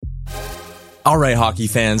All right, hockey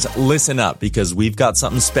fans, listen up because we've got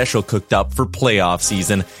something special cooked up for playoff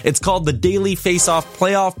season. It's called the Daily Face-Off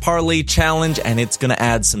Playoff Parlay Challenge, and it's going to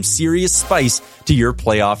add some serious spice to your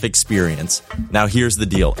playoff experience. Now, here's the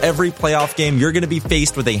deal. Every playoff game, you're going to be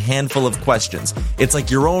faced with a handful of questions. It's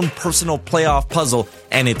like your own personal playoff puzzle,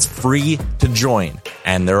 and it's free to join.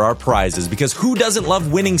 And there are prizes, because who doesn't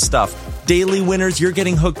love winning stuff? Daily winners, you're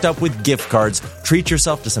getting hooked up with gift cards. Treat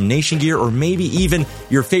yourself to some Nation gear or maybe even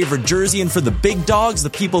your favorite jersey. And for the big dogs, the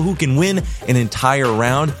people who can win an entire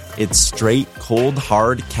round, it's straight, cold,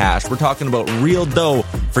 hard cash. We're talking about real dough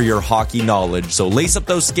for your hockey knowledge. So lace up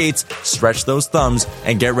those skates, stretch those thumbs,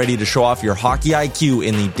 and get ready to show off your hockey IQ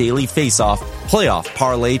in the Daily Face-Off Playoff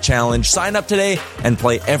Parlay Challenge. Sign up today and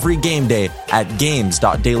play every game day at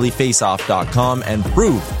games.dailyfaceoff.com and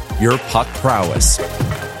prove your puck prowess.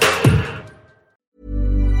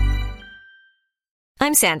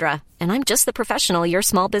 I'm Sandra, and I'm just the professional your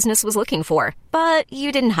small business was looking for. But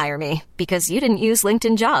you didn't hire me because you didn't use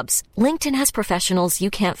LinkedIn Jobs. LinkedIn has professionals you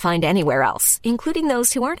can't find anywhere else, including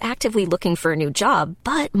those who aren't actively looking for a new job,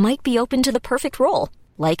 but might be open to the perfect role,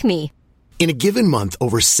 like me. In a given month,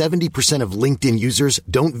 over 70% of LinkedIn users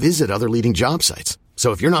don't visit other leading job sites.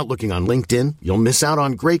 So if you're not looking on LinkedIn, you'll miss out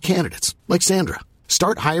on great candidates like Sandra.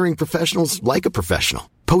 Start hiring professionals like a professional.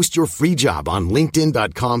 Post your free job on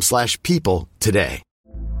linkedin.com/people today.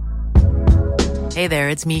 Hey there,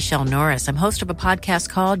 it's Michelle Norris. I'm host of a podcast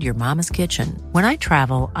called Your Mama's Kitchen. When I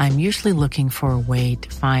travel, I'm usually looking for a way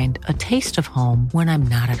to find a taste of home when I'm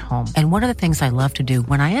not at home. And one of the things I love to do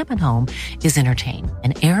when I am at home is entertain.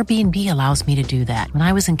 And Airbnb allows me to do that. When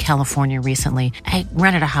I was in California recently, I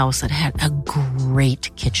rented a house that had a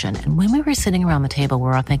great kitchen. And when we were sitting around the table, we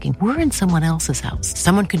were all thinking, we're in someone else's house.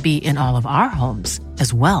 Someone could be in all of our homes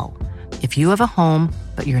as well. If you have a home,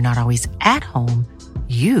 but you're not always at home,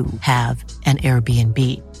 you have an Airbnb.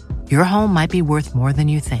 Your home might be worth more than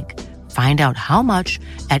you think. Find out how much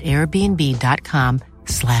at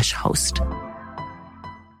airbnb.com/host.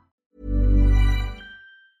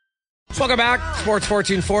 Welcome back. Sports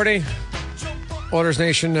 1440. Oilers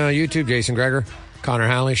Nation YouTube. Jason Gregor, Connor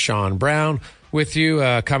Halley, Sean Brown with you.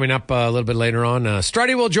 Coming up a little bit later on,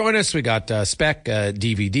 Struddy will join us. We got Spec,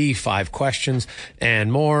 DVD, 5 questions,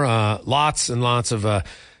 and more. Lots and lots of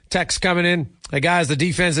texts coming in. Hey, guys, the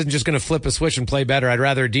defense isn't just going to flip a switch and play better. I'd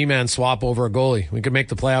rather a D-man swap over a goalie. We could make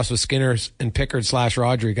the playoffs with Skinner and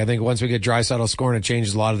Pickard/Rodrigue. I think once we get Draisaitl scoring, it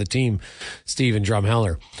changes a lot of the team. Steve and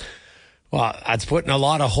Drumheller. Well, that's putting a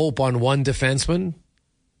lot of hope on one defenseman.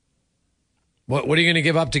 What are you going to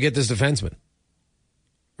give up to get this defenseman?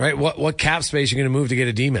 Right? What cap space are you going to move to get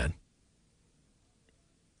a D-man?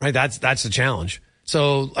 Right? That's the challenge.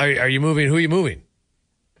 So are you moving? Who are you moving?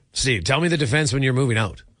 Steve, tell me the defenseman you're moving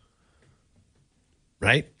out.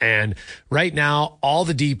 Right? And right now, all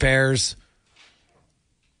the D pairs,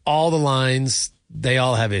 all the lines, they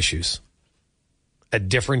all have issues at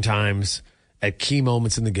different times, at key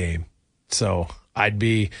moments in the game. So I'd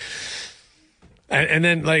be, and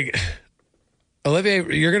then like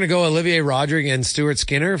Olivier, you're going to go Olivier Rodrigue and Stuart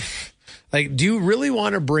Skinner. Like, do you really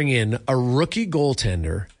want to bring in a rookie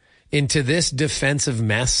goaltender into this defensive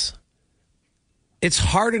mess? It's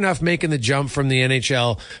hard enough making the jump from the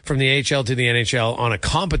AHL to the NHL on a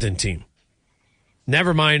competent team.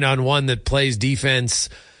 Never mind on one that plays defense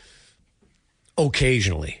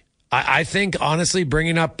occasionally. I think honestly,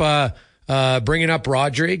 bringing up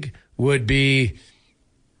Rodrigue would be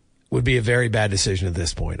a very bad decision at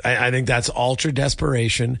this point. I think that's ultra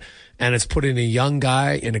desperation, and it's putting a young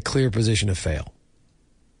guy in a clear position to fail.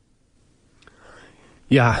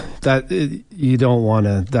 Yeah, that you don't want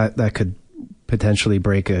to. That could potentially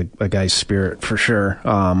break a guy's spirit for sure.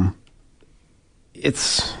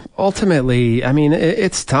 It's ultimately, I mean,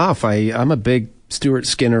 it's tough. I'm a big Stuart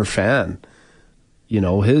Skinner fan. You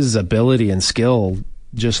know, his ability and skill,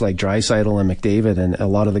 just like Draisaitl and McDavid and a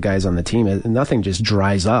lot of the guys on the team, nothing just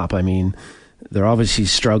dries up. I mean, they're obviously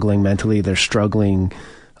struggling mentally. They're struggling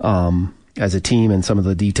as a team in some of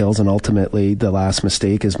the details, and ultimately the last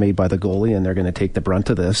mistake is made by the goalie, and they're going to take the brunt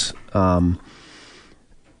of this.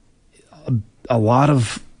 A lot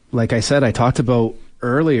of, like I said, I talked about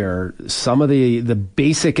earlier, some of the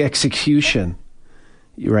basic execution,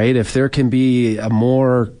 right? If there can be a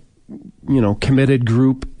more, committed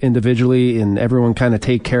group individually and everyone kind of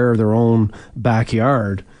take care of their own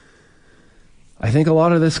backyard, I think a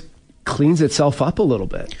lot of this cleans itself up a little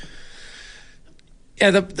bit.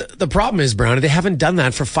 Yeah, the problem is, Brown, they haven't done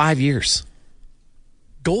that for 5 years.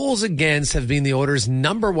 Goals against have been the Oilers'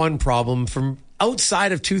 number one problem from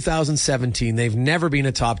outside of 2017. They've never been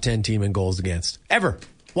a top 10 team in goals against. Ever.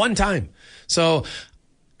 One time. So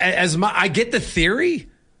I get the theory,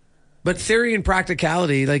 But theory and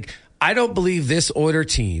practicality, like, I don't believe this Oiler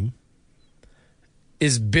team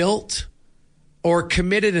is built or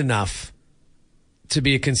committed enough to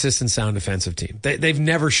be a consistent, sound defensive team. They've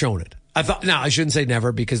never shown it. I shouldn't say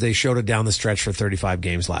never, because they showed it down the stretch for 35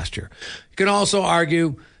 games last year. You can also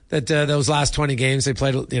argue that those last 20 games they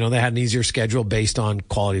played, they had an easier schedule based on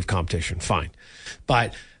quality of competition. Fine.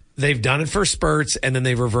 But they've done it for spurts and then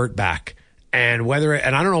they revert back. And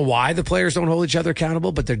I don't know why the players don't hold each other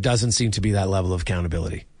accountable, but there doesn't seem to be that level of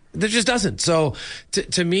accountability. There just doesn't. So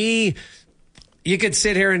to me, you could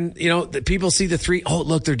sit here and, people see the three. Oh,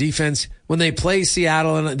 look, their defense. When they play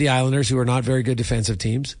Seattle and the Islanders, who are not very good defensive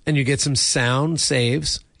teams, and you get some sound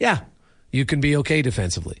saves, yeah, you can be okay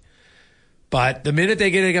defensively. But the minute they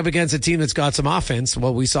get up against a team that's got some offense,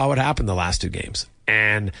 well, we saw what happened the last two games.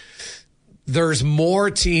 And there's more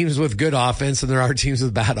teams with good offense than there are teams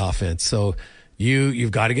with bad offense. So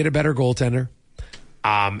you've got to get a better goaltender.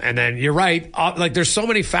 And then you're right. There's so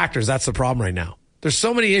many factors. That's the problem right now. There's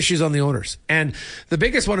so many issues on the Oilers. And the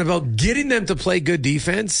biggest one about getting them to play good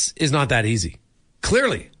defense is not that easy.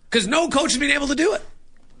 Clearly. Because no coach has been able to do it.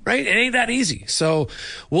 Right? It ain't that easy. So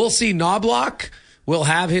we'll see. Knobloch will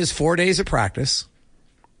have his 4 days of practice.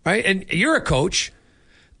 Right? And you're a coach.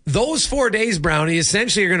 Those 4 days, Brownie,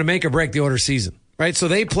 essentially are going to make or break the Oilers season. Right? So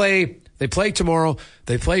they play tomorrow.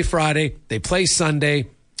 They play Friday. They play Sunday.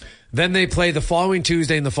 Then they play the following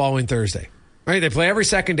Tuesday and the following Thursday. Right? They play every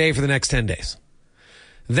second day for the next 10 days.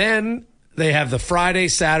 Then they have the Friday,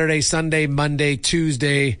 Saturday, Sunday, Monday,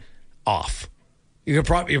 Tuesday off. You'll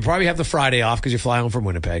probably have the Friday off because you fly home from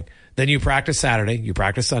Winnipeg. Then you practice Saturday, you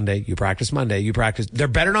practice Sunday, you practice Monday, you practice. There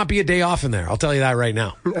better not be a day off in there. I'll tell you that right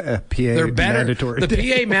now. Mandatory.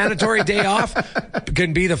 The PA mandatory day off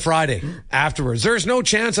can be the Friday afterwards. There's no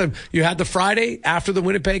chance you had the Friday after the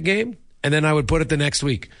Winnipeg game, and then I would put it the next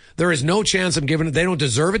week. There is no chance I'm giving it. They don't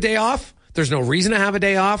deserve a day off. There's no reason to have a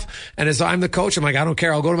day off. And as I'm the coach, I'm like, I don't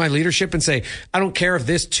care. I'll go to my leadership and say, I don't care if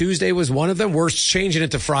this Tuesday was one of them. We're changing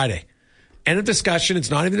it to Friday. End of discussion. It's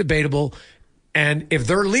not even debatable. And if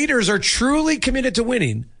their leaders are truly committed to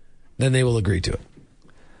winning, then they will agree to it.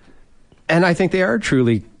 And I think they are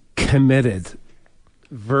truly committed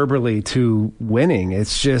verbally to winning.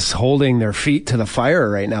 It's just holding their feet to the fire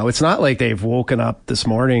right now. It's not like they've woken up this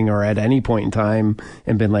morning or at any point in time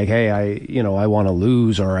and been like, hey, I want to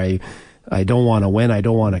lose, or I don't want to win. I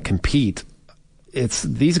don't want to compete.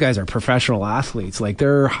 These guys are professional athletes. Like,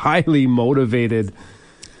 they're highly motivated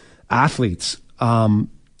athletes.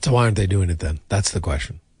 So why aren't they doing it then? That's the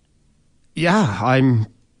question. Yeah,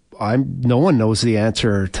 no one knows the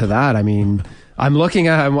answer to that. I mean, I'm looking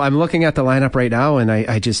at the lineup right now, and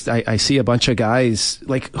I see a bunch of guys.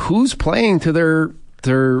 Like, who's playing to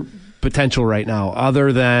their potential right now,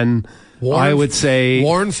 other than I would say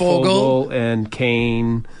Warren Fogle and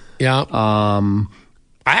Kane. Yeah. I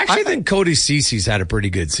actually think Cody Cece's had a pretty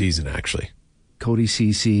good season, actually. Cody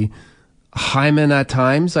Cece. Hyman at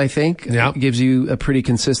times, I think, gives you a pretty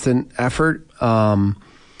consistent effort. But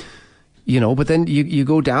then you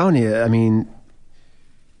go down. I mean,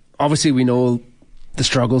 obviously we know the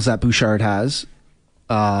struggles that Bouchard has.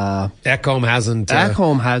 Ekholm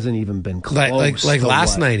hasn't even been close. Like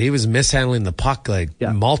last night, he was mishandling the puck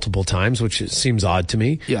multiple times, which seems odd to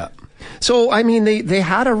me. Yeah. So, I mean, they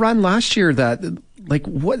had a run last year that, like,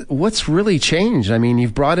 what's really changed? I mean,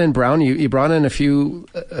 you've brought in Brown, you brought in a few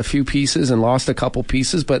pieces and lost a couple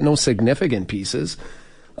pieces, but no significant pieces.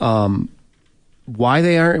 Why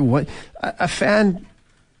they aren't? What a fan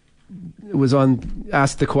was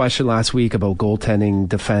asked the question last week about goaltending,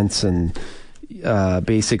 defense, and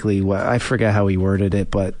basically I forget how he worded it,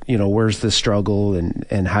 but where's the struggle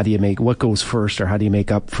and how do you what goes first, or how do you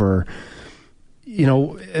make up for?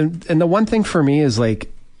 And the one thing for me is,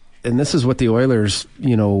 like, and this is what the Oilers,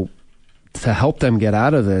 to help them get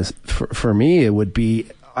out of this, for me, it would be,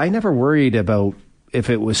 I never worried about if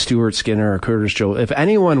it was Stuart Skinner or Curtis Joe. If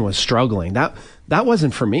anyone was struggling, that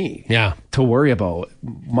wasn't for me to worry about.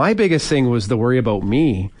 My biggest thing was to worry about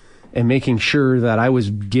me and making sure that I was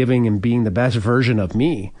giving and being the best version of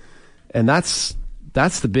me. And that's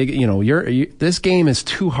the big, this game is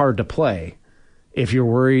too hard to play if you're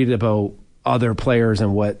worried about other players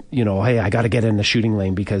and what, hey, I got to get in the shooting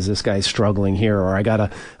lane because this guy's struggling here, or I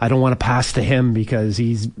don't want to pass to him because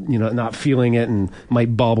he's, not feeling it and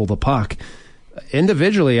might bobble the puck.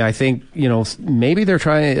 Individually, I think, maybe they're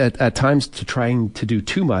trying at times to do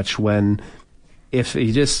too much, when if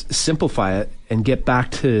you just simplify it and get back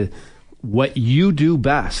to what you do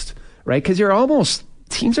best, right? Because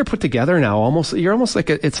teams are put together now. You're almost like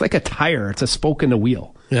it's like a tire. It's a spoke in the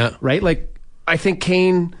wheel. Yeah. Right. Like, I think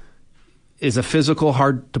Kane is a physical,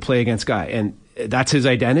 hard to play against guy, and that's his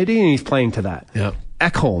identity, and he's playing to that. Yeah.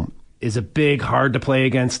 Ekholm is a big, hard to play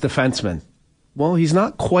against defenseman. Well, he's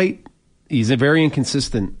not quite. He's a very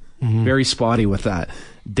inconsistent, very spotty with that.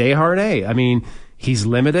 Desharnais, I mean, he's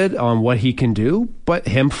limited on what he can do, but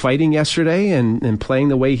him fighting yesterday and playing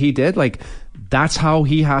the way he did, like, that's how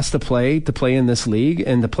he has to play in this league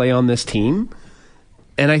and to play on this team.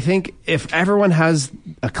 And I think if everyone has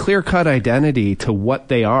a clear-cut identity to what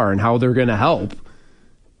they are and how they're going to help,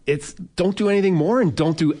 it's don't do anything more and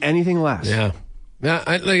don't do anything less. Yeah.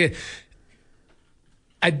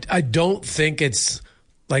 I don't think it's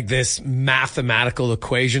like this mathematical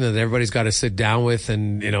equation that everybody's got to sit down with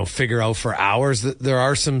and, figure out for hours. There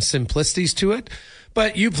are some simplicities to it.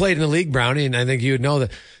 But you played in the league, Brownie, and I think you would know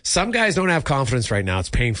that some guys don't have confidence right now. It's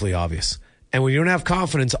painfully obvious. And when you don't have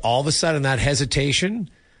confidence, all of a sudden that hesitation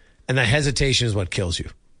is what kills you,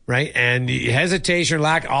 right? And hesitation or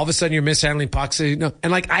lack, all of a sudden you're mishandling pucks. And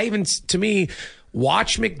to me,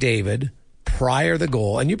 watch McDavid prior to the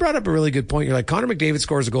goal. And you brought up a really good point. You're like, Connor McDavid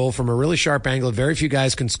scores a goal from a really sharp angle that very few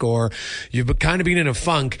guys can score. You've kind of been in a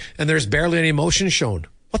funk, and there's barely any emotion shown.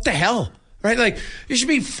 What the hell? Right? Like, you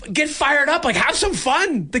should get fired up. Like, have some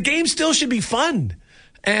fun. The game still should be fun.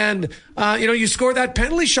 And, you score that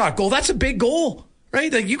penalty shot goal. That's a big goal,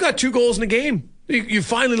 right? Like, you got 2 goals in the game. You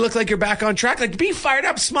finally look like you're back on track. Like, be fired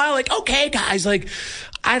up, smile, like, okay, guys. Like,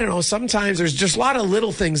 I don't know. Sometimes there's just a lot of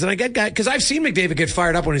little things. And I get guys, because I've seen McDavid get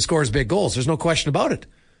fired up when he scores big goals. There's no question about it.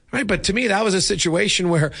 Right. But to me, that was a situation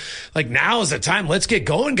where, like, now is the time. Let's get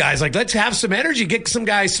going, guys. Like, let's have some energy. Get some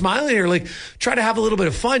guys smiling here. Like, try to have a little bit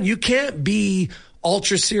of fun. You can't be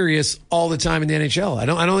ultra serious all the time in the NHL. I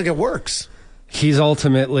don't think it works. He's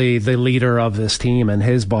ultimately the leader of this team, and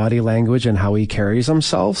his body language and how he carries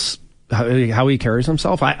himself.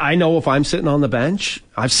 I know if I'm sitting on the bench,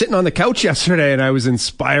 I was sitting on the couch yesterday, and I was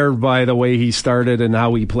inspired by the way he started and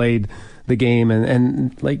how he played the game.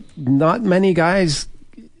 And like, not many guys,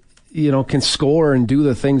 can score and do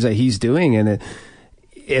the things that he's doing. And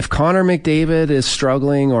if Connor McDavid is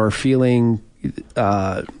struggling or feeling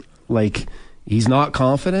like he's not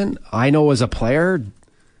confident, I know as a player,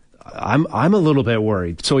 I'm a little bit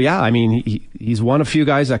worried. So yeah, I mean, he's one of few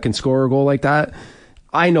guys that can score a goal like that.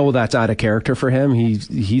 I know that's out of character for him.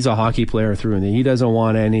 He's a hockey player through and he doesn't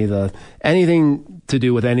want anything to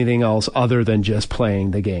do with anything else other than just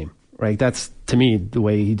playing the game. Right? That's, to me, the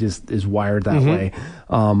way he just is wired that way.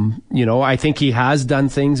 I think he has done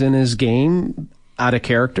things in his game out of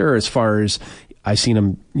character as far as I've seen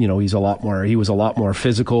him, he was a lot more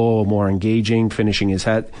physical, more engaging, finishing his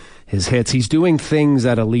hits. He's doing things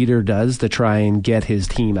that a leader does to try and get his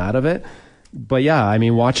team out of it. But yeah, I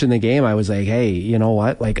mean, watching the game, I was like, hey, you know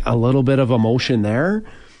what? Like, a little bit of emotion there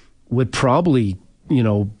would probably,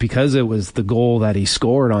 because it was the goal that he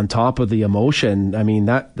scored on top of the emotion, I mean,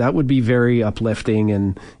 that would be very uplifting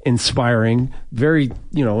and inspiring. Very,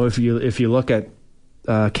 if you look at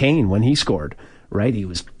Kane when he scored, right? He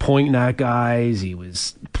was pointing at guys. He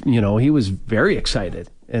was very excited,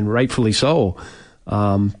 and rightfully so.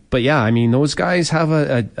 But yeah, I mean, those guys have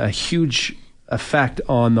a huge effect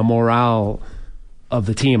on the morale of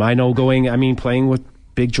the team. I know playing with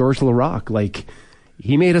Big George Laraque, like,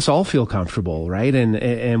 he made us all feel comfortable, right?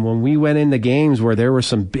 And when we went into games where there were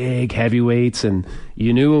some big heavyweights and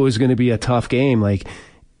you knew it was going to be a tough game, like,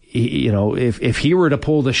 if he were to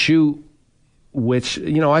pull the shoe, which,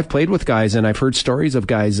 I've played with guys and I've heard stories of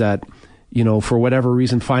guys that, for whatever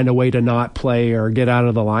reason, find a way to not play or get out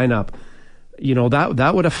of the lineup,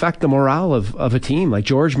 that would affect the morale of a team. Like,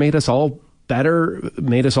 George made us all better,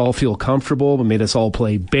 made us all feel comfortable, but made us all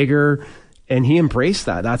play bigger. And he embraced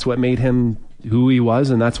that. That's what made him who he was,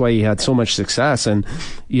 and that's why he had so much success. And,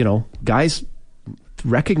 guys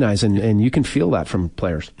recognize and you can feel that from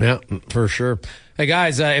players. Yeah, for sure. Hey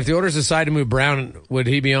guys, if the Oilers decide to move Brown, would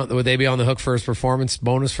they be on the hook for his performance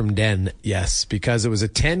bonus from Den? Yes, because it was a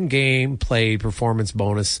 10-game played performance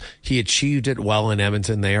bonus. He achieved it well in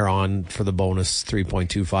Edmonton. They are on for the bonus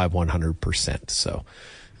 3.25 100%. So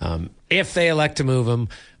if they elect to move him,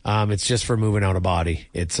 it's just for moving out a body.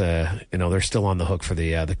 It's they're still on the hook for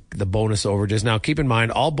the bonus overages. Now, keep in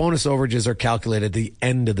mind, all bonus overages are calculated at the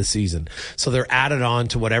end of the season, so they're added on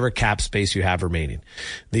to whatever cap space you have remaining.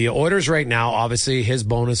 The Oilers right now, obviously, his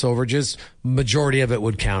bonus overages, majority of it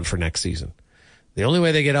would count for next season. The only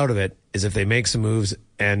way they get out of it is if they make some moves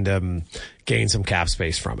and gain some cap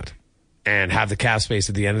space from it, and have the cap space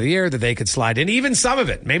at the end of the year that they could slide in, even some of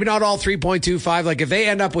it, maybe not all 3.25. Like, if they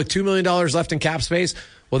end up with $2 million left in cap space,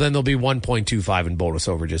 well, then there'll be 1.25 in bonus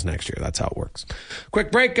overages next year. That's how it works.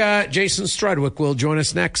 Quick break. Jason Strudwick will join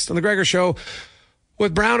us next on The Gregor Show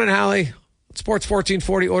with Brown and Halley. Sports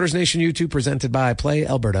 1440, Oilers Nation YouTube, presented by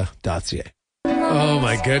PlayAlberta.ca. Oh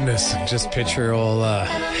my goodness. Just picture old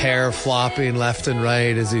hair flopping left and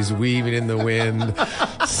right as he's weaving in the wind,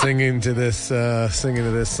 singing to this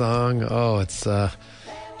song. Oh, it's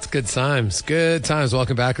good times. Good times.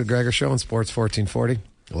 Welcome back to the Gregor Show on Sports 1440.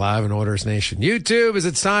 Live in Oilers Nation YouTube as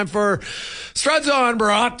it's time for Struds On,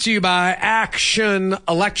 brought to you by Action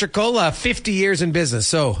Electrical, 50 years in business.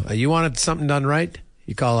 So you wanted something done right?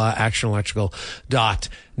 You call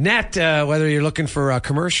actionelectrical.net. Whether you're looking for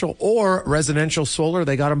commercial or residential solar,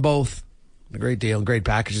 they got them both. A great deal, great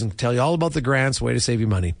packages, and tell you all about the grants, way to save you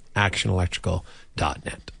money.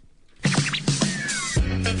 Actionelectrical.net.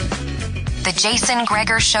 The Jason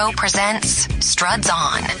Gregor Show presents Struds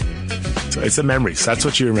On. It's the memories. That's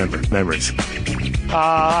what you remember. Memories.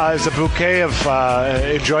 It's a bouquet of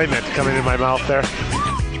enjoyment coming in my mouth there.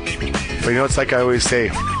 But you know, it's like I always say,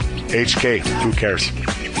 HK, who cares?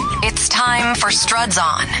 It's time for Struds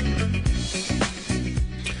On.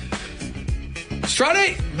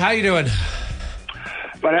 Struddy, how you doing?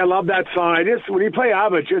 But I love that song. When you play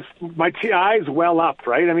ABBA, my eyes well up,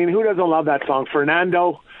 right? I mean, who doesn't love that song?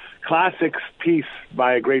 Fernando, classic piece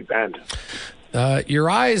by a great band. Your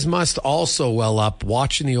eyes must also well up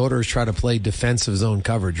watching the Oilers try to play defensive zone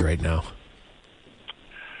coverage right now.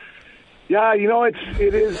 Yeah, you know, it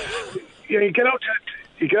is. You know, you get out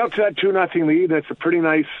to that 2-0 lead. That's a pretty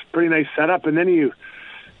nice setup, and then you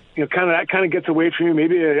kind of gets away from you.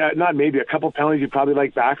 Maybe a couple penalties you probably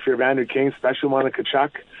like back for Evander Kane, especially one of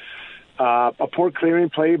Kachuk. A poor clearing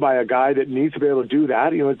play by a guy that needs to be able to do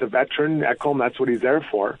that. You know, it's a veteran, Ekholm. That's what he's there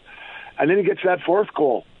for. And then he gets that fourth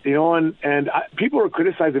goal. You know, and people are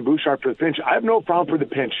criticizing Bouchard for the pinch. I have no problem for the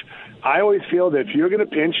pinch. I always feel that if you're going to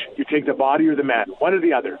pinch, you take the body or the man, one or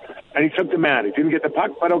the other. And he took the man. He didn't get the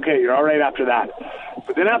puck, but okay, you're all right after that.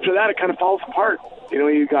 But then after that, it kind of falls apart. You know,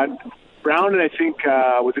 you got Brown and I think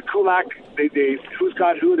was it Kulak? They who's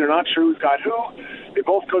got who? They're not sure who's got who. They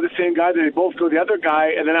both go the same guy. Then they both go the other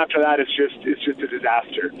guy, and then after that, it's just a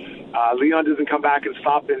disaster. Leon doesn't come back and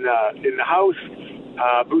stop in the house.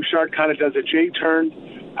 Bouchard kind of does a J turn.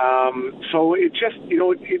 So it just, you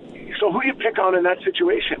know, so who do you pick on in that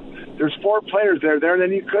situation? There's 4 players there, and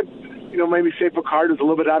then you could, you know, maybe say Picard was a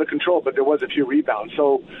little bit out of control, but there was a few rebounds.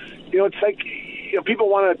 So, you know, it's like, you know, people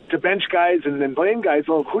want to bench guys and then blame guys.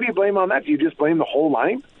 Well, who do you blame on that? Do you just blame the whole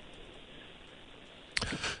line?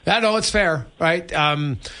 Yeah, no, it's fair, right?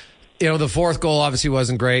 You know, the fourth goal obviously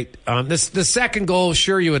wasn't great. The second goal,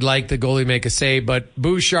 sure, you would like the goalie make a save, but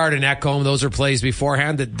Bouchard and Ekholm, those are plays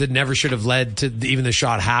beforehand that never should have led to even the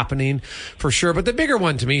shot happening, for sure. But the bigger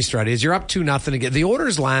one to me, Struddy, is you're up 2-0 again. The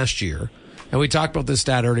Oilers last year, and we talked about this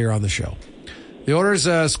stat earlier on the show, the Oilers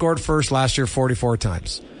scored first last year 44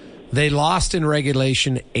 times. They lost in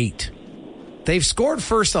regulation 8. They've scored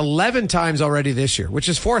first 11 times already this year, which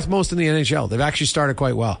is 4th most in the NHL. They've actually started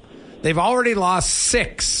quite well. They've already lost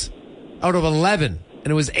 6 out of 11,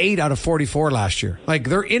 and it was 8 out of 44 last year. Like,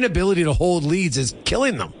 their inability to hold leads is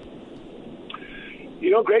killing them.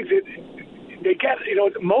 You know, Greg, they get, you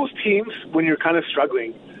know, most teams, when you're kind of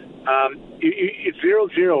struggling, it's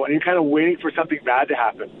 0-0, and you're kind of waiting for something bad to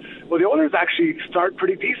happen. Well, the Oilers actually start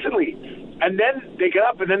pretty decently, and then they get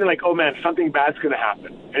up, and then they're like, oh, man, something bad's going to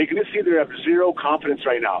happen. And you can just see they have zero confidence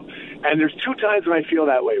right now. And there's 2 times when I feel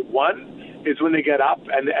that way. One is when they get up,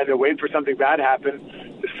 and they're waiting for something bad to happen.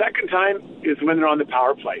 The second time is when they're on the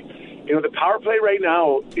power play. You know, the power play right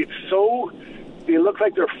now, they look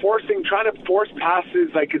like they're trying to force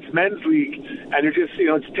passes like it's men's league, and they're just, you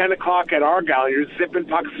know, it's 10 o'clock at Argyle, you're zipping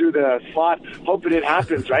pucks through the slot, hoping it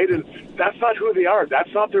happens, right? And that's not who they are.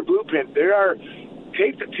 That's not their blueprint. They are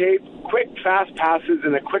tape to tape, quick, fast passes,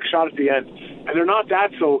 and a quick shot at the end. And they're not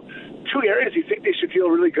that, so 2 areas you think they should feel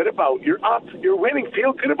really good about. You're up, you're winning,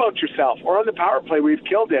 feel good about yourself. Or on the power play where you've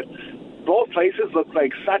killed it. Both places look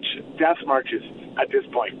like such death marches at this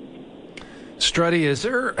point. Struddy, is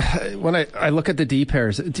there, when I look at the D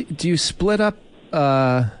pairs, do you split up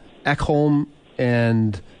Ekholm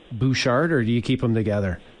and Bouchard, or do you keep them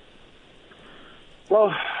together?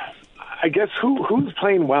 Well, I guess who's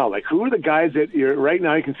playing well? Like, who are the guys that right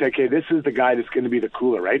now you can say, okay, this is the guy that's going to be the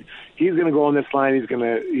cooler, right? He's going to go on this line. He's going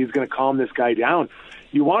to calm this guy down.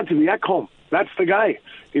 You want it to be Ekholm. That's the guy.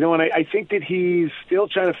 You know, and I think that he's still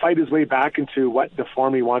trying to fight his way back into what the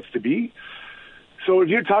form he wants to be. So if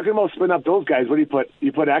you're talking about splitting up those guys, what do you put?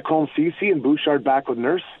 You put Ekholm, Ceci, and Bouchard back with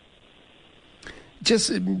Nurse?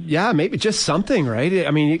 Maybe just something, right?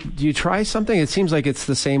 I mean, do you try something? It seems like it's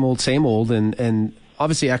the same old, and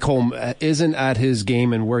obviously Ekholm isn't at his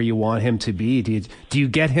game and where you want him to be. Do you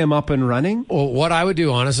get him up and running? Well, what I would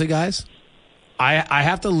do, honestly, guys, I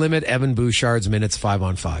have to limit Evan Bouchard's minutes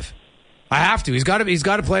 5-on-5. I have to. He's got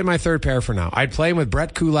to play in my third pair for now. I'd play him with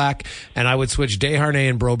Brett Kulak, and I would switch Desharnais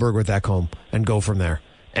and Broberg with Ekholm and go from there.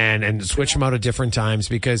 And switch them out at different times,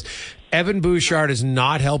 because Evan Bouchard is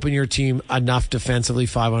not helping your team enough defensively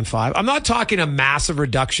 5-on-5. I'm not talking a massive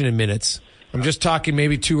reduction in minutes. I'm just talking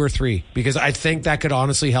maybe 2 or 3, because I think that could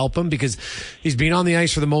honestly help him, because he's been on the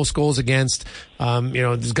ice for the most goals against.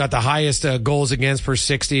 He's got the highest goals against per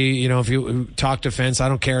 60. If you talk defense, I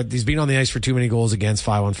don't care. He's been on the ice for too many goals against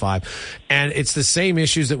 5-on-5. And it's the same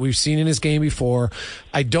issues that we've seen in his game before.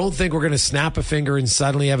 I don't think we're going to snap a finger and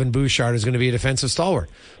suddenly Evan Bouchard is going to be a defensive stalwart.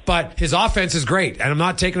 But his offense is great, and I'm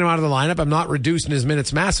not taking him out of the lineup. I'm not reducing his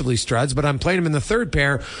minutes massively, Struds, but I'm playing him in the third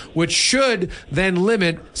pair, which should then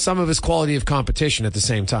limit some of his quality of competition at the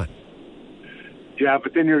same time. Yeah,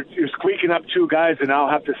 but then you're squeaking up 2 guys, and I'll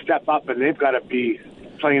have to step up, and they've got to be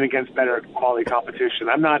playing against better quality competition.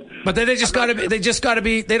 I'm not. But then they just got to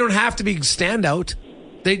be. They don't have to be standout.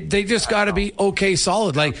 They just got to be okay,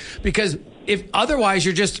 solid. Because if otherwise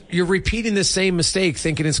you're repeating the same mistake,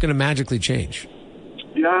 thinking it's going to magically change.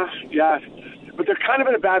 Yeah, but they're kind of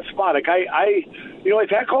in a bad spot. If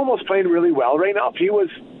Ekholm was playing really well right now, if he was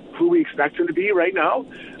who we expect him to be right now,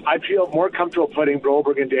 I'd feel more comfortable putting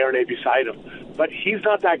Broberg and Desharnais beside him. But he's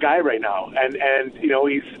not that guy right now, and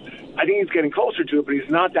I think he's getting closer to it, but he's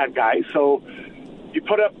not that guy. So you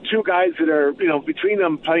put up 2 guys that are between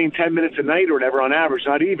them playing 10 minutes a night or whatever on average,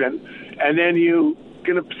 not even, and then you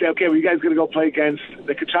going to say, okay, well, you guys going to go play against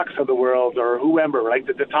the Kachucks of the world or whoever, like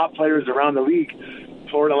the top players around the league.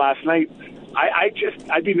 Florida last night.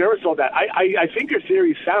 I'd be nervous about that. I think your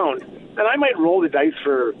theory's sound, and I might roll the dice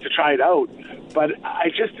to try it out. But I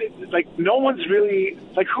just no one's really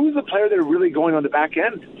who's the player that are really going on the back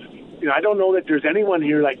end? I don't know that there's anyone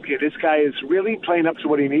here this guy is really playing up to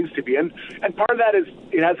what he needs to be. And part of that is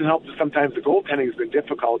it hasn't helped. Sometimes the goaltending has been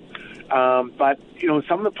difficult. But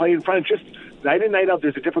some of the play in front, just night in night out,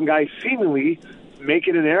 there's a different guy seemingly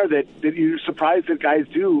making an error that you're surprised that guys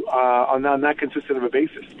do on that consistent of a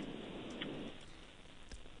basis.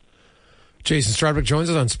 Jason Stradwick joins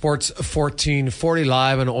us on Sports 1440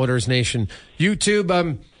 live on Oilers Nation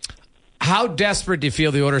YouTube. How desperate do you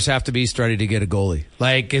feel the Oilers have to be, Struddy, to get a goalie?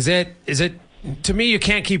 Is it? To me, you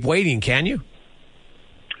can't keep waiting, can you?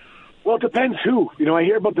 Well, it depends who. I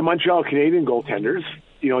hear about the Montreal Canadian goaltenders.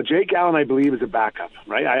 Jake Allen, I believe, is a backup,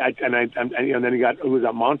 right? And then he got who was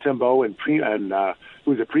Montembeault and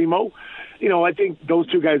who was a Primo. I think those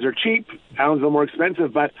 2 guys are cheap. Allen's a little more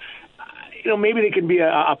expensive, but maybe they can be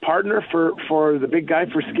a partner for the big guy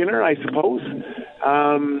for Skinner, I suppose.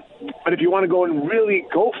 But if you want to go and really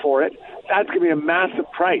go for it, that's going to be a massive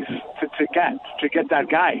price to get that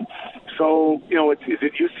guy. So is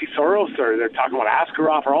it UC Soros, or they're talking about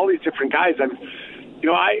Askarov, or all these different guys? I'm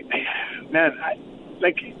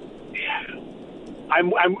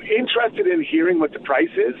interested in hearing what the price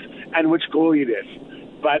is and which goalie it is.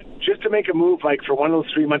 But just to make a move for one of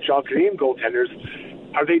those 3 Montreal Canadian goaltenders,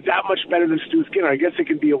 are they that much better than Stu Skinner? I guess it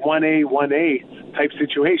could be a 1A type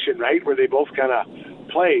situation, right, where they both kind of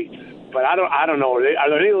play. But I don't know. Are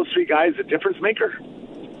there any of those 3 guys a difference maker?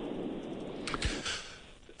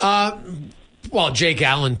 Well, Jake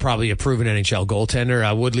Allen, probably a proven NHL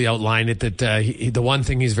goaltender. Woodley outlined it that the one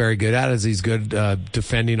thing he's very good at is he's good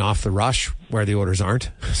defending off the rush where the Oilers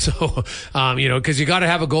aren't. So, because you got to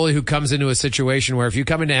have a goalie who comes into a situation where if you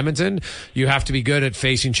come into Edmonton, you have to be good at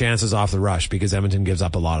facing chances off the rush, because Edmonton gives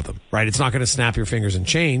up a lot of them, right? It's not going to snap your fingers and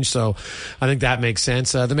change. So I think that makes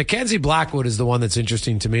sense. The Mackenzie Blackwood is the one that's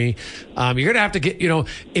interesting to me. You're going to have to get,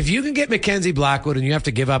 if you can get Mackenzie Blackwood and you have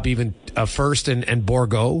to give up even a first and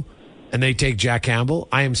Borgo, and they take Jack Campbell,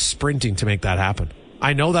 I am sprinting to make that happen.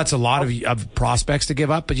 I know that's a lot of prospects to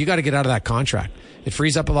give up, but you got to get out of that contract. It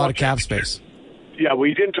frees up a lot of cap space. Yeah, well,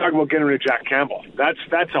 you didn't talk about getting rid of Jack Campbell. That's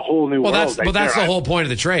a whole new world. That's the whole point of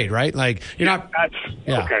the trade, right? You're not.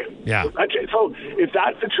 Okay. Yeah. So if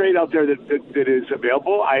that's the trade out there that is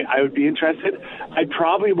available, I would be interested. I'd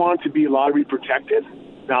probably want to be lottery protected.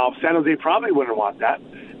 Now, San Jose probably wouldn't want that,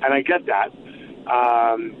 and I get that.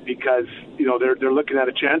 Because they're looking at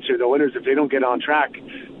a chance here. The Oilers, if they don't get on track,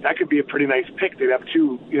 that could be a pretty nice pick. They'd have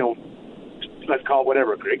 2, let's call it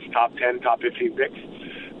whatever, Greg's top 10, top 15 picks.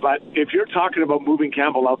 But if you're talking about moving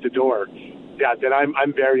Campbell out the door, then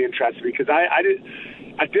I'm very interested, because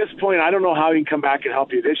at this point I don't know how he can come back and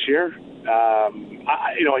help you this year. I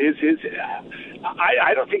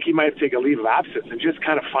don't think he might take a leave of absence and just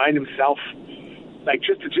kind of find himself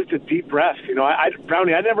just a deep breath.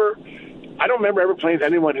 Brownie, I don't remember ever playing with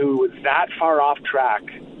anyone who was that far off track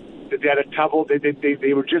that they had a trouble.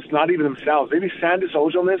 They were just not even themselves. Maybe Sandis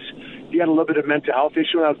Ojelness, he had a little bit of mental health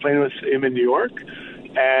issue when I was playing with him in New York.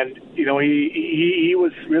 And, he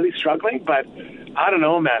was really struggling, but I don't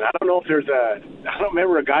know, man. I don't know if I don't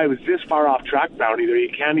remember a guy who's this far off track now either. He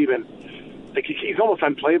can't even, he's almost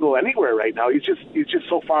unplayable anywhere right now. He's just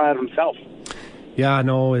so far out of himself. Yeah,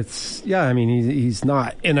 no, I mean, he's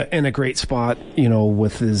not in a great spot,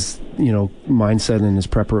 with his, mindset and his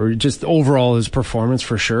prep, just overall his performance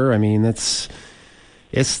for sure. I mean, it's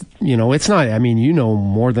not, I mean,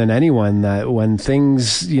 more than anyone that when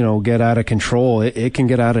things, get out of control, it can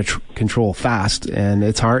get out of control fast, and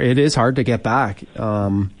it is hard to get back.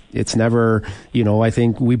 It's never, I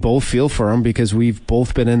think we both feel for him because we've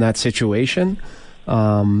both been in that situation.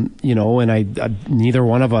 And neither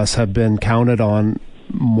one of us have been counted on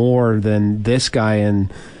more than this guy.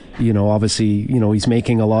 And, obviously, he's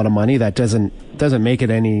making a lot of money. That doesn't make it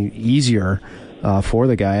any easier for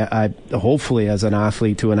the guy. I hopefully, as an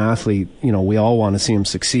athlete to an athlete, we all want to see him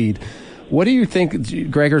succeed. What do you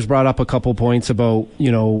think? Gregor's brought up a couple points about,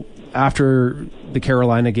 after the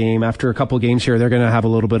Carolina game, after a couple games here, they're going to have a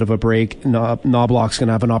little bit of a break. Knobloch's going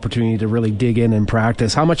to have an opportunity to really dig in and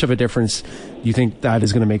practice. How much of a difference do you think that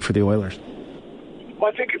is going to make for the Oilers? Well,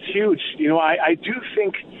 I think it's huge. I do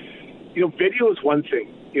think, video is one thing.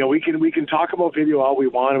 We can talk about video all we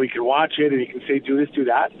want, and we can watch it, and you can say, do this, do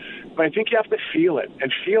that. But I think you have to feel it,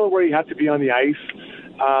 and feel where you have to be on the ice.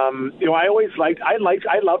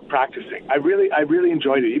 I loved practicing. I really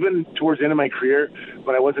enjoyed it. Even towards the end of my career,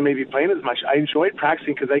 when I wasn't maybe playing as much, I enjoyed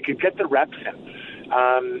practicing because I could get the reps in.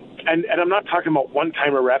 And I'm not talking about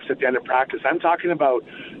one-timer reps at the end of practice. I'm talking about,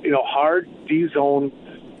 hard D-zone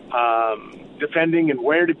defending and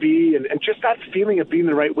where to be, and just that feeling of being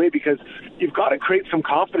the right way, because you've got to create some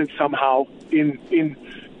confidence somehow in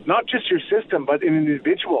not just your system, but in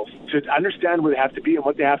individuals to understand where they have to be and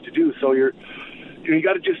what they have to do. So you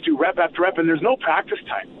got to just do rep after rep, and there's no practice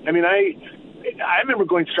time. I mean, I remember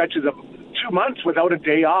going stretches of 2 months without a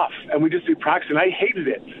day off, and we just do practice, and I hated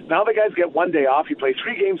it. Now the guys get 1 day off. You play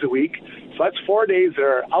 3 games a week, so that's 4 days that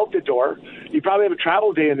are out the door. You probably have a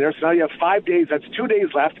travel day in there, so now you have 5 days. That's 2 days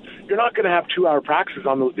left. You're not going to have 2-hour practices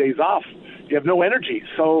on those days off. You have no energy.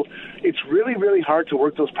 So it's really, really hard to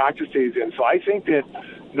work those practice days in. So I think that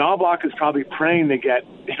Knobloch is probably praying to get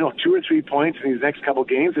 2 or 3 points in these next couple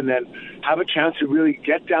games, and then have a chance to really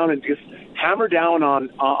get down and just hammer down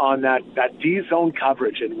on that D zone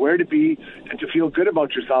coverage and where to be and to feel good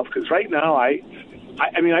about yourself. Because right now, I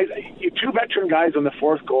mean, 2 veteran guys on the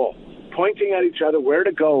 4th goal pointing at each other where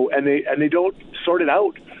to go, and they don't sort it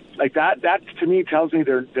out like that. That to me tells me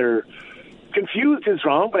they're confused is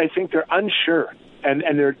wrong, but I think they're unsure. And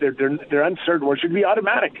they're uncertain, or it should be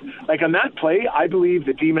automatic. Like on that play, I believe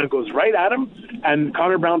the D-man goes right at him, and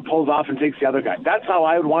Connor Brown pulls off and takes the other guy. That's how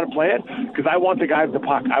I would want to play it, because I want the guy with the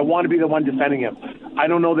puck. I want to be the one defending him. I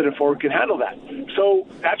don't know that a forward can handle that. So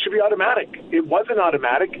that should be automatic. It wasn't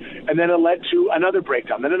automatic, and then it led to another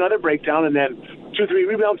breakdown, and then 2-3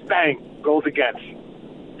 rebounds, bang, goals against.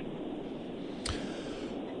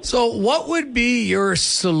 So what would be your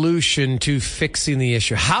solution to fixing the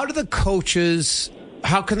issue? How do the coaches,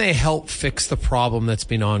 how can they help fix the problem that's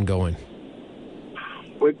been ongoing?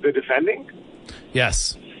 With the defending?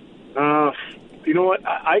 Yes. You know what?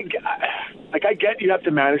 I get you have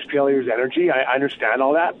to manage players' energy. I understand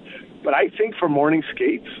all that. But I think for morning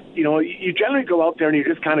skates, you generally go out there and you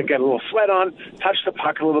just kind of get a little sweat on, touch the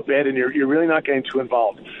puck a little bit, and you're really not getting too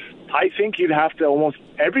involved. I think you'd have to almost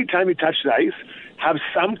every time you touch the ice, have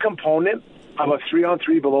some component of a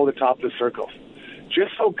 3-on-3 below the top of the circle,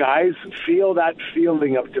 just so guys feel that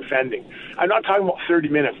feeling of defending. I'm not talking about 30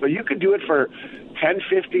 minutes, but you could do it for 10,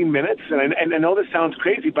 15 minutes. And I know this sounds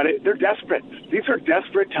crazy, but they're desperate. These are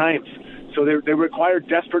desperate times, so they require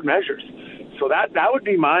desperate measures. So that would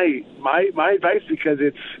be my advice, because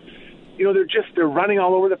it's they're running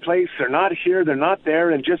all over the place. They're not here, they're not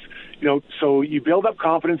there, and just so you build up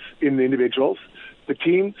confidence in the individuals. The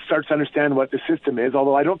team starts to understand what the system is,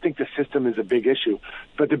 although I don't think the system is a big issue.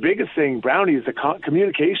 But the biggest thing, Brownie, is the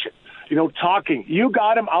communication. Talking. You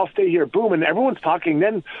got him, I'll stay here. Boom, and everyone's talking.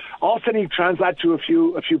 Then all of a sudden you translate to a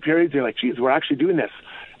few periods. They're like, geez, we're actually doing this.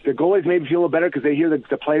 The goalies maybe feel a little better because they hear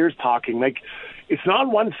the players talking. Like, it's not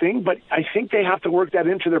one thing, but I think they have to work that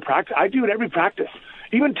into their practice. I do it every practice,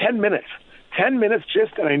 even 10 minutes. 10 minutes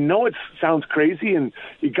just, and I know it sounds crazy and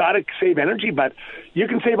you got to save energy, but you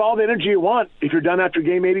can save all the energy you want if you're done after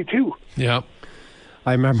game 82. Yeah.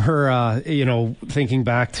 I remember, thinking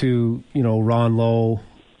back to, Ron Lowe,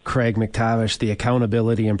 Craig McTavish, the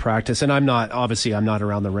accountability in practice. And I'm not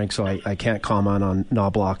around the rink, so I can't comment on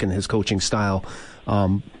Knobloch and his coaching style.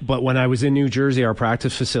 But when I was in New Jersey, our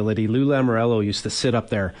practice facility, Lou Lamoriello used to sit up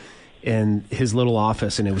there in his little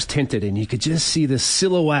office, and it was tinted, and you could just see the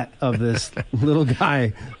silhouette of this little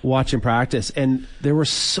guy watching practice. And there was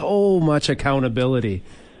so much accountability.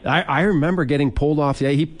 I remember getting pulled off the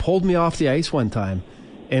ice. He pulled me off the ice one time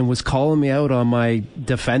and was calling me out on my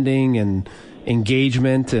defending and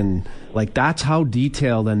engagement, and like that's how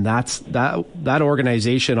detailed. And that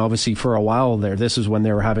organization, obviously for a while there, this is when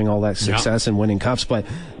they were having all that success and winning cups, but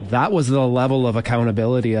that was the level of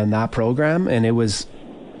accountability on that program, and it was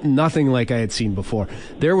nothing like I had seen before.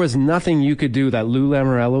 There was nothing you could do that Lou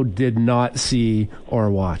Lamoriello did not see or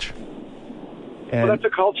watch. And, well, that's a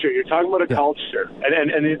culture. You're talking about a culture.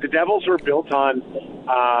 And the Devils were built on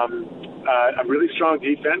a really strong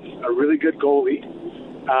defense, a really good goalie,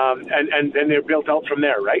 and then they're built out from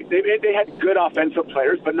there, right? They had good offensive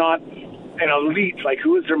players, but not an elite. Like,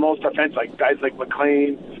 who was their most offensive? Like, guys like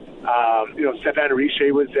McLean, Stefan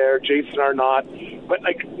Richer was there, Jason Arnott. But,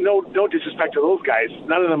 like, no disrespect to those guys.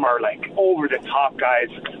 None of them are, like, over-the-top guys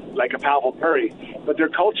like a Pavel Puri. But their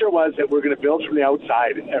culture was that we're going to build from the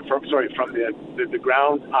outside, from the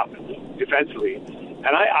ground up defensively.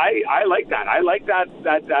 And I like that. I like that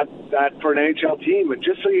for an NHL team. And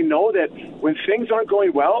just so you know that when things aren't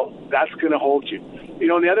going well, that's going to hold you. You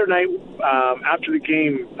know, the other night after the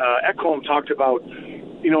game, Ekholm talked about,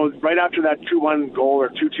 you know, right after that 2-1 goal or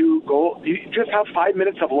 2-2 goal, you just have 5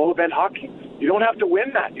 minutes of low-event hockey. You don't have to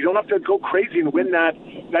win that. You don't have to go crazy and win that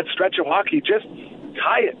stretch of hockey. Just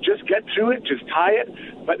tie it. Just get through it. Just tie it.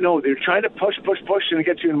 But no, they're trying to push, and it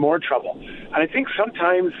gets you in more trouble. And I think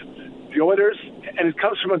sometimes the Oilers, and it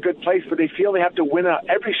comes from a good place, but they feel they have to win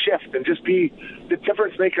every shift and just be the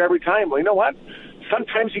difference maker every time. Well, you know what?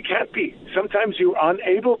 Sometimes you can't be. Sometimes you're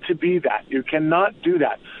unable to be that. You cannot do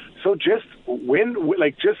that. So just win.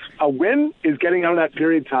 Like, just a win is getting out of that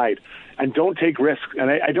period tied, and don't take risks.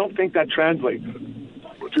 And I don't think that translates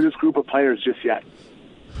to this group of players just yet.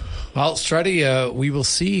 Well, Struddy, we will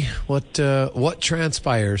see what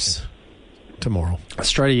transpires tomorrow.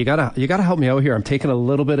 Struddy, you gotta help me out here. I'm taking a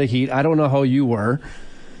little bit of heat. I don't know how you were,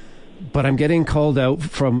 but I'm getting called out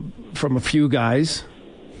from a few guys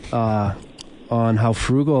on how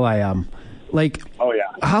frugal I am. Like, oh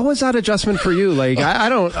yeah, how was that adjustment for you? Like, I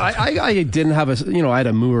didn't have I had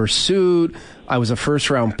a Moore suit. I was a first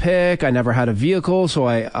round pick. I never had a vehicle, so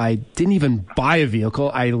I didn't even buy a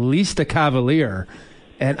vehicle. I leased a Cavalier,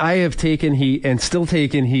 and I have taken heat and still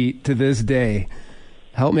taking heat to this day.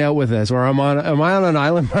 Help me out with this, or am I on an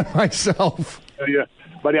island by myself? Yeah.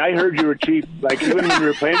 Buddy, I heard you were cheap. Like, even when we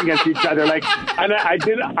were playing against each other, like, and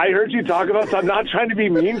I heard you talk about. So I'm not trying to be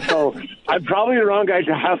mean. So I'm probably the wrong guy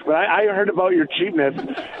to ask, but I heard about your cheapness,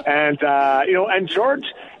 and and George.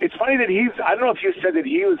 It's funny that I don't know if you said that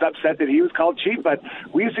he was upset that he was called cheap, but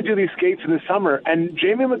we used to do these skates in the summer, and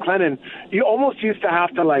Jamie McLennan, you almost used to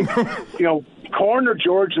have to, like, corner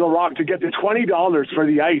George LaRock to get the $20 for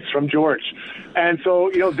the ice from George. And so,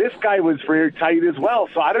 this guy was very tight as well.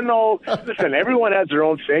 So I don't know. Listen, everyone has their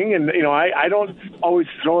own thing, and, I don't always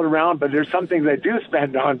throw it around, but there's some things I do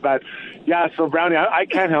spend on. But, yeah, so, Brownie, I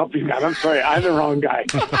can't help you, man. I'm sorry. I'm the wrong guy.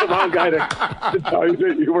 The wrong guy to tell you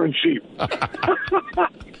that you weren't cheap.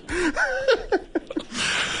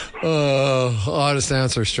 Honest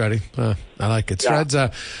answer, Struddy. I like it.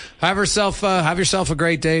 Struds, have yourself a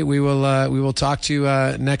great day. We will talk to you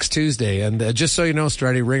next Tuesday. And just so you know,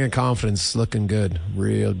 Struddy, Ring of Confidence looking good,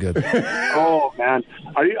 real good. Oh man,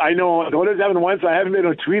 I know the Oilers haven't won, so I haven't been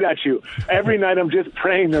able to tweet at you. Every night I'm just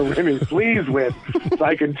praying the Ring please win, so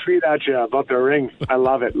I can tweet at you about the Ring. I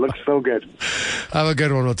love it. Looks so good. Have a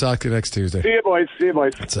good one. We'll talk to you next Tuesday. See you, boys.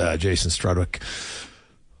 It's Jason Strudwick,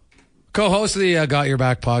 co-host of the Got Your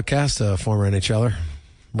Back podcast, former NHLer,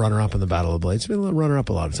 runner-up in the Battle of the Blades. Been a runner-up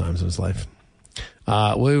a lot of times in his life.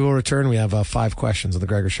 We will return. We have 5 questions on the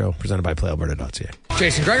Gregor Show, presented by PlayAlberta.ca.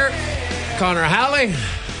 Jason Gregor, Connor Halley,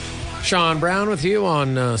 Sean Brown with you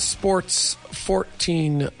on Sports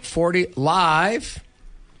 1440 live.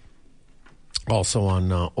 Also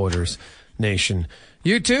on Oilers Nation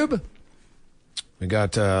YouTube. We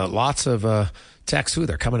got lots of texts.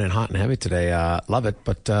 They're coming in hot and heavy today. Love it.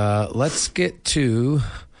 But let's get to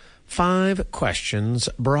 5 questions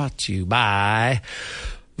brought to you by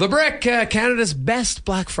The Brick. Canada's best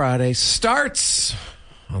Black Friday starts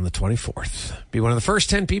on the 24th. Be one of the first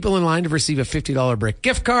 10 people in line to receive a $50 Brick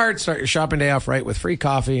gift card. Start your shopping day off right with free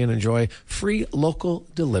coffee and enjoy free local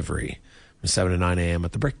delivery from 7 to 9 a.m.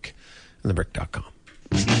 at The Brick and thebrick.com.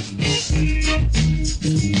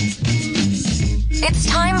 It's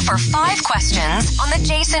time for 5 questions on the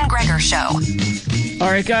Jason Gregor Show. All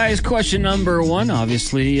right, guys, question number 1.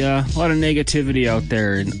 Obviously, a lot of negativity out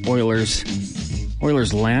there in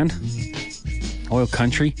Oilers land, oil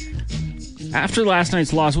country. After last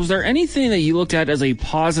night's loss, was there anything that you looked at as a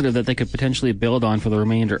positive that they could potentially build on for the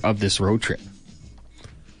remainder of this road trip?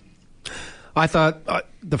 I thought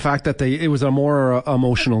the fact that it was a more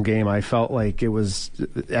emotional game. I felt like it was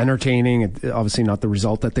entertaining. Obviously not the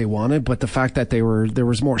result that they wanted, but the fact that there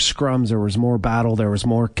was more scrums, there was more battle, there was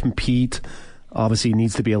more compete. Obviously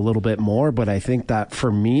needs to be a little bit more, but I think that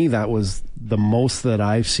for me, that was the most that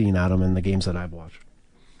I've seen out of him in the games that I've watched.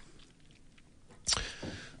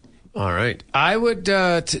 All right. I would,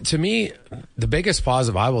 to me, the biggest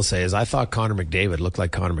positive I will say is I thought Connor McDavid looked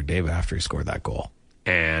like Connor McDavid after he scored that goal.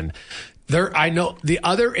 And I know the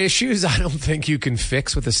other issues I don't think you can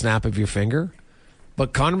fix with the snap of your finger,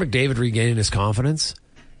 but Connor McDavid regaining his confidence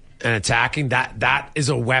and attacking, that is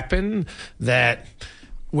a weapon that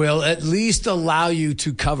will at least allow you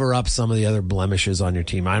to cover up some of the other blemishes on your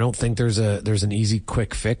team. I don't think there's an easy,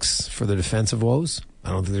 quick fix for the defensive woes.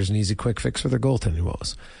 I don't think there's an easy, quick fix for their goaltending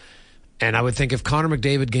woes. And I would think if Connor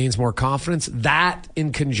McDavid gains more confidence, that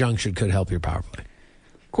in conjunction could help your power play.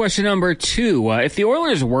 Question number 2. If the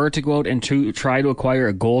Oilers were to go out and try to acquire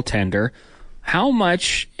a goaltender, how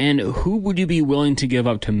much and who would you be willing to give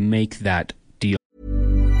up to make that deal?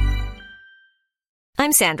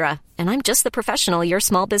 I'm Sandra, and I'm just the professional your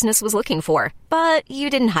small business was looking for. But you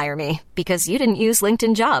didn't hire me because you didn't use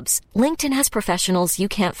LinkedIn Jobs. LinkedIn has professionals you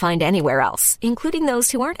can't find anywhere else, including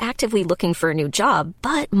those who aren't actively looking for a new job,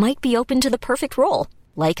 but might be open to the perfect role,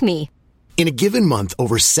 like me. In a given month,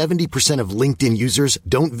 over 70% of LinkedIn users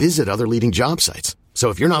don't visit other leading job sites. So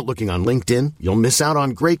if you're not looking on LinkedIn, you'll miss out on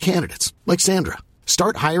great candidates like Sandra.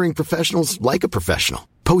 Start hiring professionals like a professional.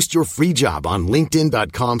 Post your free job on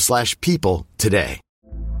linkedin.com/people today.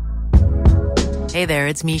 Hey there,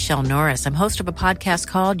 it's Michelle Norris. I'm host of a podcast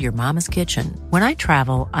called Your Mama's Kitchen. When I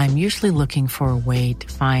travel, I'm usually looking for a way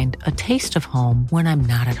to find a taste of home when I'm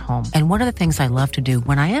not at home. And one of the things I love to do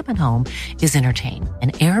when I am at home is entertain.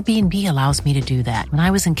 And Airbnb allows me to do that. When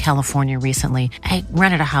I was in California recently, I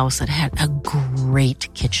rented a house that had a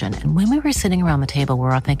great kitchen. And when we were sitting around the table, we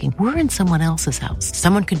were all thinking, we're in someone else's house.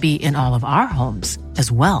 Someone could be in all of our homes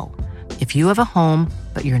as well. If you have a home,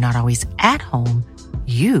 but you're not always at home,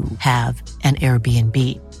 you have an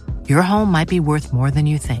Airbnb. Your home might be worth more than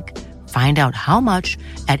you think. Find out how much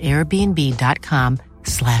at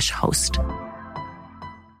airbnb.com/host.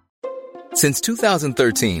 Since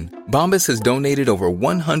 2013, Bombas has donated over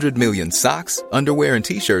 100 million socks, underwear, and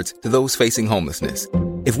T-shirts to those facing homelessness.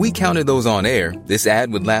 If we counted those on air, this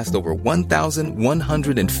ad would last over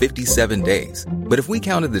 1,157 days. But if we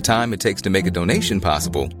counted the time it takes to make a donation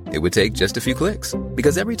possible, it would take just a few clicks.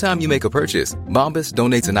 Because every time you make a purchase, Bombas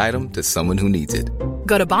donates an item to someone who needs it.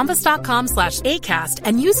 Go to bombas.com/ACAST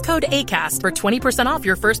and use code ACAST for 20% off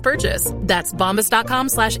your first purchase. That's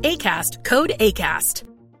bombas.com/ACAST, code ACAST.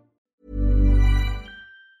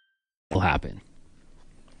 Will happen.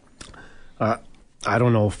 I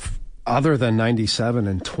don't know if, other than 97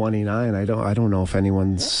 and 29, I don't know if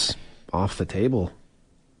anyone's off the table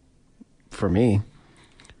for me.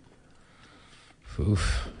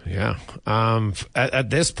 Oof, yeah. At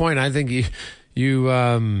this point, I think you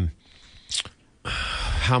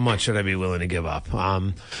how much should I be willing to give up?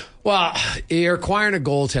 Well, you're acquiring a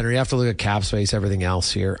goaltender. You have to look at cap space, everything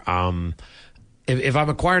else here. If I'm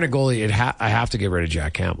acquiring a goalie, I have to get rid of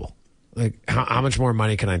Jack Campbell. Like, how much more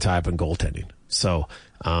money can I tie up in goaltending? So,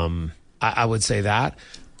 I would say that.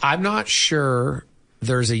 I'm not sure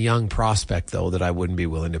there's a young prospect, though, that I wouldn't be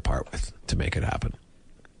willing to part with to make it happen.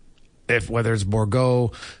 Whether it's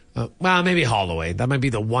Bourgault, maybe Holloway. That might be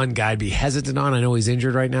the one guy I'd be hesitant on. I know he's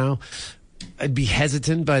injured right now. I'd be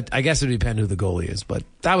hesitant, but I guess it would depend who the goalie is. But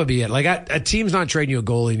that would be it. Like, a team's not trading you a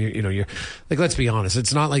goalie, and you're like, let's be honest.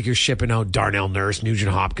 It's not like you're shipping out Darnell Nurse,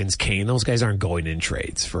 Nugent Hopkins, Kane. Those guys aren't going in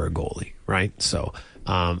trades for a goalie, right? So,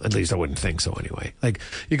 at least I wouldn't think so anyway. Like,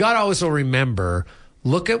 you got to also remember,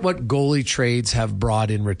 look at what goalie trades have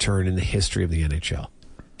brought in return in the history of the NHL.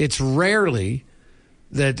 It's very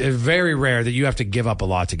rare that you have to give up a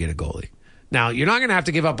lot to get a goalie. Now, you're not going to have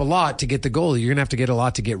to give up a lot to get the goalie. You're going to have to get a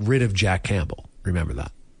lot to get rid of Jack Campbell. Remember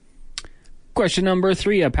that. Question number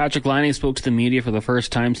 3. Patrick Laine spoke to the media for the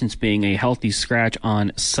first time since being a healthy scratch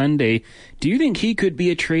on Sunday. Do you think he could be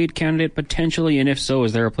a trade candidate potentially? And if so,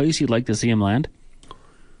 is there a place you'd like to see him land?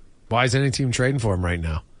 Why is any team trading for him right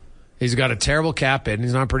now? He's got a terrible cap hit and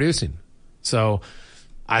he's not producing. So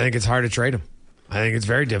I think it's hard to trade him. I think it's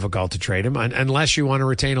very difficult to trade him unless you want to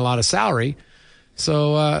retain a lot of salary.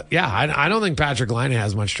 So, I don't think Patrick Laine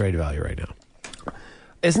has much trade value right now.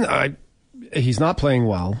 He's not playing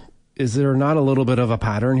well. Is there not a little bit of a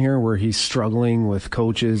pattern here where he's struggling with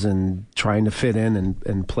coaches and trying to fit in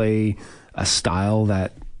and play a style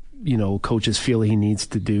that coaches feel he needs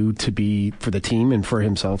to do to be for the team and for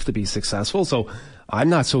himself to be successful. So I'm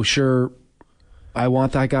not so sure I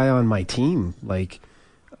want that guy on my team. Like,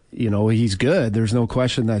 he's good. There's no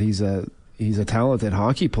question that he's a talented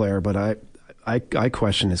hockey player, but I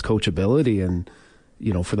question his coachability and,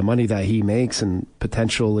 for the money that he makes and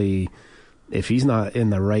potentially if he's not in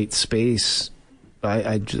the right space,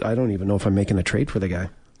 I don't even know if I'm making a trade for the guy.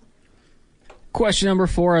 Question number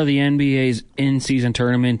 4, the NBA's in-season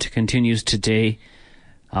tournament continues today.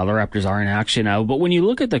 The Raptors are in action now, but when you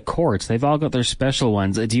look at the courts, they've all got their special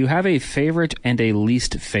ones. Do you have a favorite and a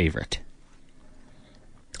least favorite?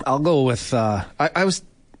 I'll go with, I was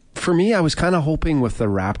kind of hoping with the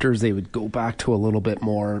Raptors they would go back to a little bit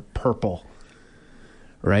more purple,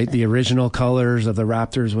 right? The original colors of the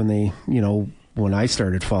Raptors when I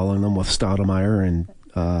started following them with Stoudemire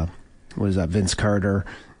and, Vince Carter.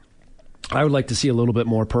 I would like to see a little bit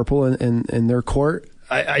more purple in their court.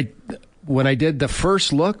 When I did the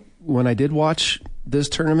first look, when I did watch this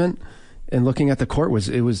tournament and looking at the court,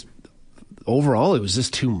 overall it was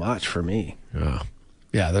just too much for me.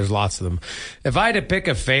 Yeah, there's lots of them. If I had to pick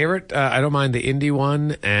a favorite, I don't mind the Indy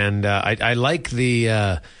one, and I like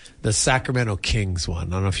the Sacramento Kings one.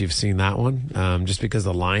 I don't know if you've seen that one, just because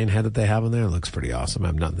the lion head that they have in there looks pretty awesome.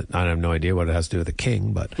 I have no idea what it has to do with the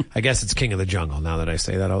king, but I guess it's King of the Jungle now that I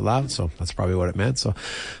say that out loud, so that's probably what it meant. So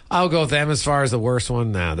I'll go with them. As far as the worst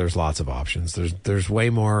one, there's lots of options. There's way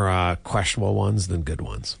more questionable ones than good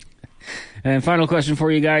ones. And final question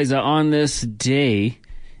for you guys. On this day,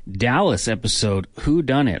 Dallas episode Who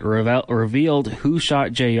Done It revealed who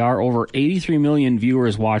shot JR. Over 83 million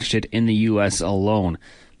viewers watched it in the U.S. alone.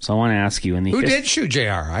 So I want to ask you, who did shoot JR?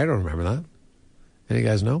 I don't remember that. Any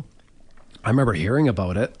guys know? I remember hearing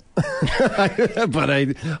about it, but I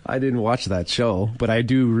didn't watch that show. But I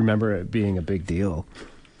do remember it being a big deal.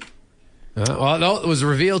 No, it was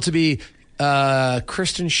revealed to be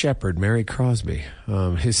Kristen Shepard, Mary Crosby,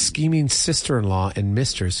 his scheming sister-in-law and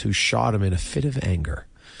mistress who shot him in a fit of anger.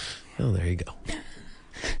 Oh, there you go.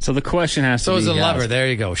 So the question has to be... So as a lover, there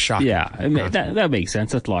you go. Shocking. Yeah, that makes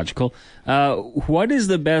sense. That's logical. What is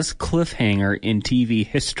the best cliffhanger in TV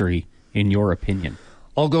history, in your opinion?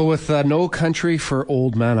 I'll go with No Country for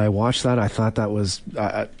Old Men. I watched that. I thought that was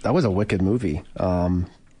a wicked movie. The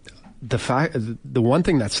one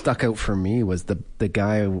thing that stuck out for me was the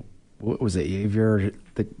guy. What was it? Xavier,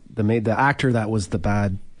 the actor that was the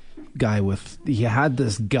bad guy he had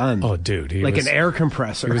this gun. Oh, dude. An air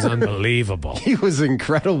compressor. He was unbelievable. He was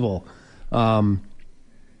incredible.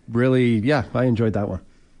 Really, yeah, I enjoyed that one.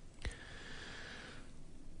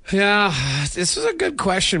 Yeah, this is a good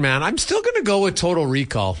question, man. I'm still going to go with Total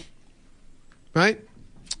Recall. Right?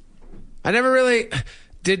 I never really...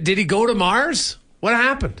 Did he go to Mars? What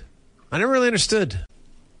happened? I never really understood.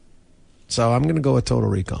 So I'm going to go with Total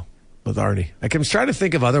Recall. With Arnie. I was trying to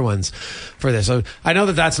think of other ones for this. So I know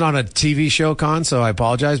that that's not a TV show, Con, so I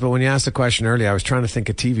apologize. But when you asked the question earlier, I was trying to think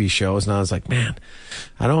of TV shows, and I was like, man,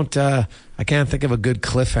 I can't think of a good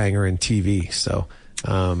cliffhanger in TV. So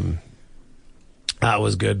that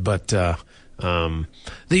was good. But the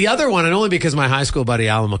other one, and only because my high school buddy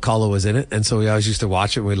Alan McCullough was in it, and so we always used to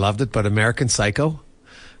watch it and we loved it, but American Psycho,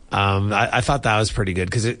 I thought that was pretty good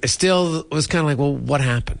because it still was kind of like, well, what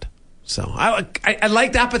happened? So I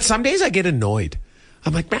like that, but some days I get annoyed.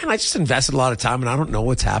 I'm like, man, I just invested a lot of time and I don't know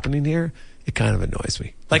what's happening here. It kind of annoys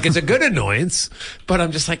me. Like, it's a good annoyance, but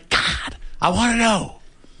I'm just like, God, I want to know.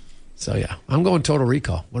 So yeah, I'm going Total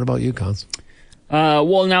Recall. What about you, Cons?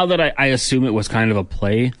 Well, now that I assume it was kind of a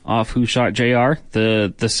play off Who Shot JR,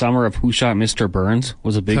 the summer of Who Shot Mr. Burns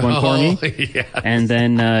was a big one for me. Yes. And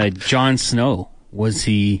then Jon Snow, did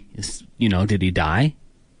he die?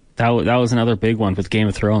 That was another big one with Game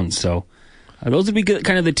of Thrones. So those would be good,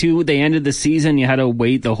 kind of the two. They ended the season. You had to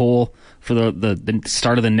wait for the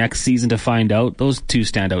start of the next season to find out. Those two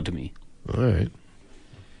stand out to me. All right.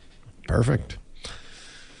 Perfect.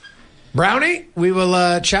 Brownie, we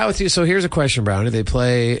will chat with you. So here's a question, Brownie. They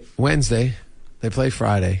play Wednesday. They play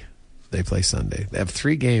Friday. They play Sunday. They have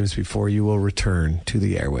 3 games before you will return to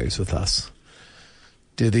the airwaves with us.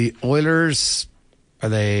 Do the Oilers, are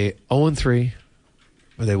they 0-3?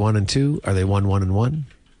 Are they 1-2? Are they 1-1-1? Are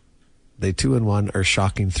they 2-1 or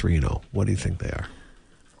shocking 3-0? What do you think they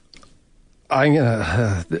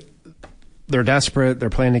are? They're desperate.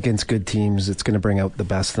 They're playing against good teams. It's going to bring out the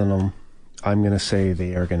best in them. I'm going to say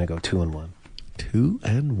they are going to go 2-1.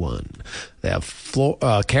 2-1. They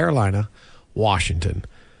have Carolina, Washington,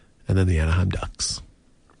 and then the Anaheim Ducks.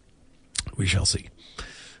 We shall see.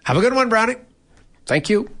 Have a good one, Brownie. Thank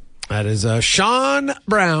you. That is Sean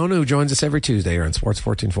Brown, who joins us every Tuesday here on Sports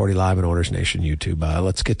 1440 Live and Oilers Nation YouTube.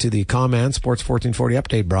 Let's get to the Command Sports 1440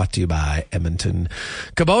 update brought to you by Edmonton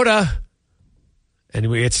Kubota.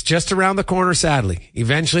 Anyway, it's just around the corner, sadly.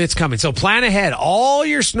 Eventually it's coming. So plan ahead. All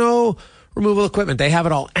your snow removal equipment, they have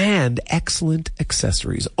it all. And excellent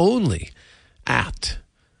accessories only at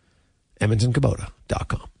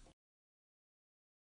EdmontonKubota.com.